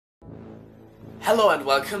Hello and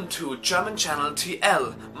welcome to German channel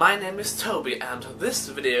TL. My name is Toby and this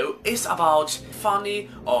video is about funny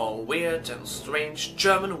or weird and strange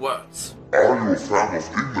German words. Are you a fan of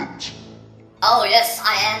England? Oh yes,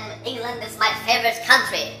 I am. England is my favorite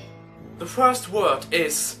country. The first word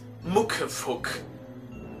is Muckefuck.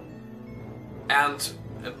 And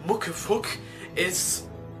Muckefuck is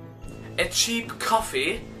a cheap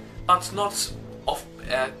coffee, but not of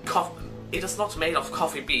coffee. It is not made of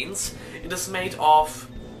coffee beans. It is made of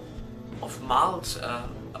malt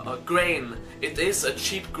grain. It is a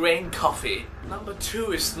cheap grain coffee. Number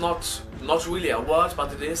 2 is not really a word,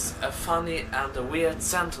 but it is a funny and a weird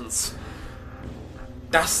sentence.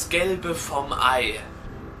 Das Gelbe vom Ei.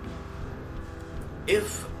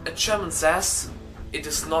 If a German says it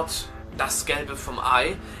is not das Gelbe vom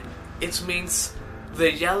Ei, it means the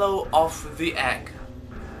yellow of the egg.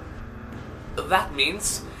 That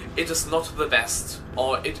means it is not the best,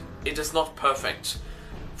 or it is not perfect.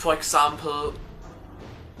 For example,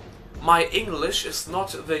 my English is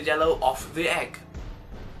not the yellow of the egg,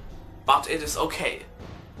 but it is okay.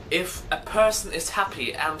 If a person is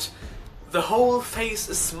happy and the whole face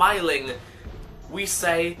is smiling, we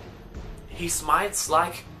say he smiles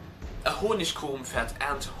like a Honigkuchenpferd,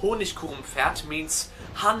 and Honigkuchenpferd means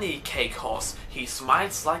honey cake horse. He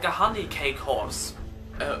smiles like a honey cake horse.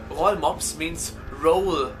 Rollmops means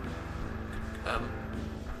roll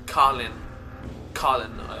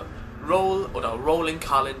roll or rolling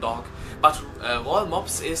Carlin dog, but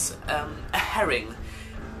Rollmops is a herring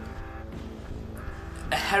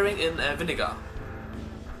in vinegar.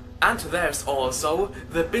 And there's also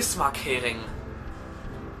the Bismarck-Hering.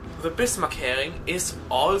 The Bismarck-Hering is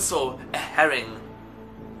also a herring,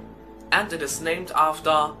 and it is named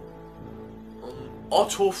after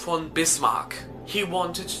Otto von Bismarck. He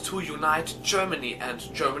wanted to unite Germany,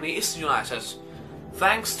 and Germany is united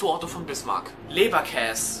thanks to Otto von Bismarck.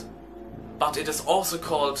 Leberkäse, but it is also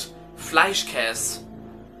called Fleischkäse.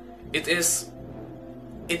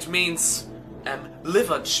 It means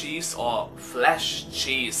liver cheese or flesh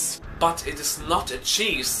cheese, but it is not a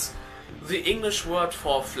cheese. The English word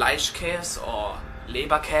for Fleischkäse or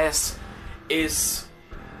Leberkäse is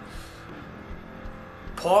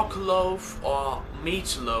pork loaf or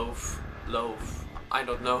meat loaf. I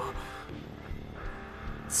don't know.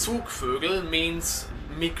 Zugvögel means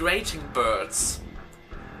migrating birds,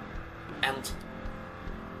 and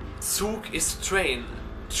Zug is train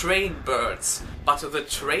birds, but the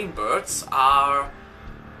train birds are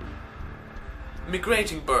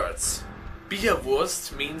migrating birds.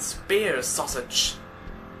 Bierwurst means bear sausage,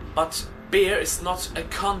 but beer is not a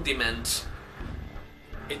condiment.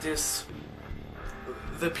 It is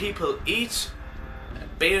the people eat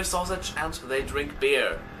bear sausage and they drink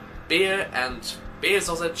beer. Beer and bear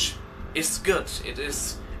sausage is good. It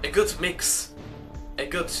is a good mix, a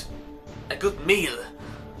good meal.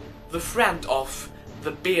 The friend of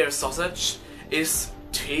the bear sausage is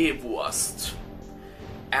Teewurst,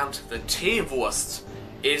 and the Teewurst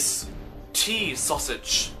is tea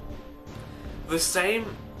sausage. The same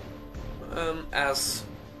as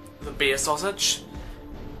the bear sausage.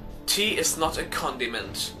 Tea is not a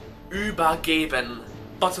condiment. Übergeben.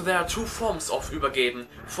 But there are two forms of übergeben.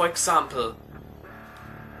 For example,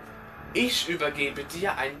 ich übergebe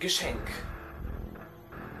dir ein Geschenk.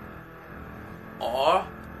 Or,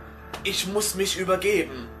 ich muss mich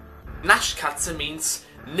übergeben. Naschkatze means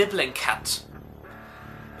nibbling cat.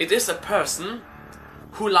 It is a person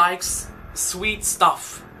who likes sweet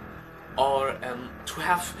stuff, or to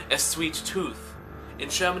have a sweet tooth. In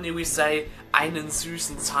Germany we say einen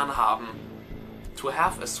süßen Zahn haben. To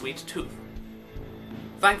have a sweet tooth.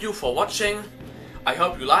 Thank you for watching. I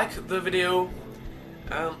hope you like the video.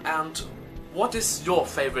 And what is your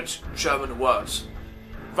favorite German word?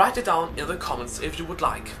 Write it down in the comments if you would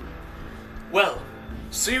like. Well,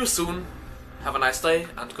 see you soon. Have a nice day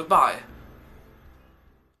and goodbye.